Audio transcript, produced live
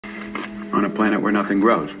on a planet where nothing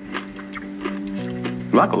grows.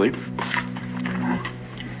 Luckily,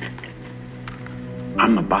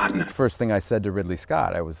 I'm a botanist. First thing I said to Ridley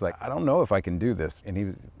Scott, I was like, I don't know if I can do this. And he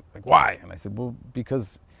was like, why? And I said, well,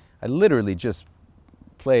 because I literally just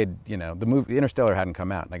played, you know, the movie Interstellar hadn't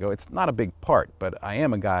come out. And I go, it's not a big part, but I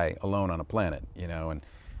am a guy alone on a planet, you know, and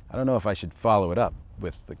I don't know if I should follow it up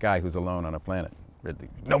with the guy who's alone on a planet. Ridley,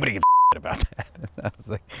 nobody gives a shit about that. And I was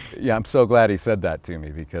like, yeah, I'm so glad he said that to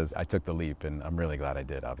me, because I took the leap, and I'm really glad I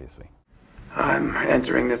did, obviously. I'm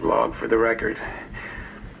entering this log for the record,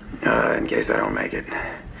 in case I don't make it.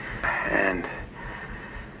 And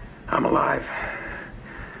I'm alive,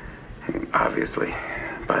 obviously,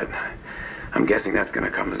 but I'm guessing that's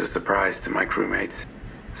gonna come as a surprise to my crewmates.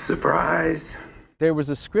 Surprise! There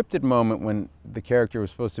was a scripted moment when the character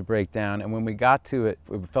was supposed to break down, and when we got to it,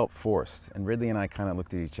 it felt forced. And Ridley and I kind of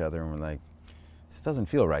looked at each other and were like, this doesn't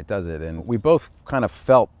feel right, does it? And we both kind of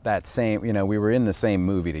felt that same, you know, we were in the same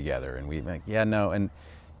movie together, and we were like, yeah, no. And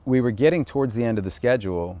we were getting towards the end of the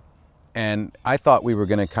schedule, and I thought we were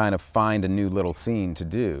gonna kind of find a new little scene to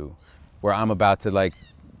do, where I'm about to like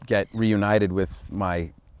get reunited with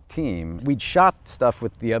my team. We'd shot stuff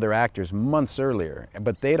with the other actors months earlier,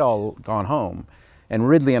 but they'd all gone home. And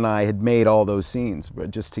Ridley and I had made all those scenes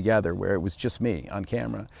just together, where it was just me on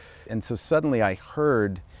camera. And so suddenly I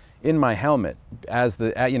heard in my helmet, as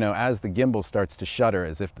the gimbal starts to shudder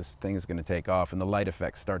as if this thing is going to take off, and the light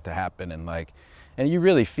effects start to happen, and you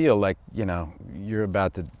really feel like, you know, you're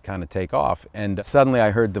about to kind of take off. And suddenly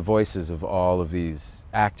I heard the voices of all of these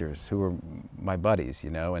actors who were my buddies,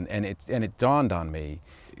 you know, and it dawned on me,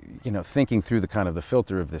 you know, thinking through the kind of the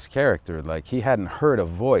filter of this character, like he hadn't heard a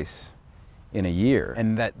voice in a year,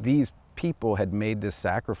 and that these people had made this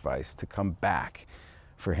sacrifice to come back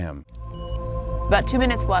for him. About 2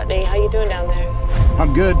 minutes, Watney. How you doing down there?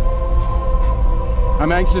 I'm good.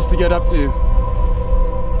 I'm anxious to get up to you.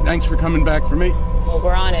 Thanks for coming back for me. Well,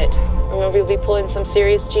 we're on it. Remember, you'll be pulling some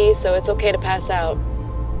serious G, so it's okay to pass out.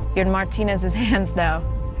 You're in Martinez's hands now.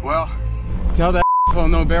 Well, tell that asshole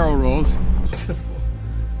no barrel rolls.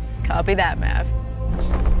 Copy that, Mav.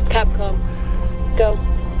 Capcom, go.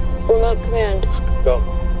 Remote command. Go.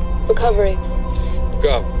 Recovery.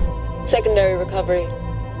 Go. Secondary recovery.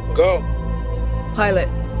 Go. Pilot.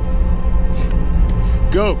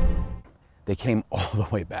 Go. They came all the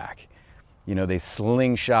way back. You know, they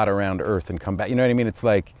slingshot around Earth and come back. You know what I mean? It's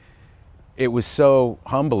like, it was so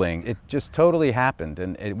humbling. It just totally happened,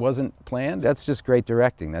 and it wasn't planned. That's just great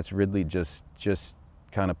directing. That's Ridley just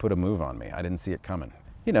kind of put a move on me. I didn't see it coming.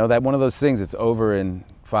 You know, that one of those things, it's over in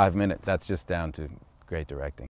 5 minutes. That's just down to great directing.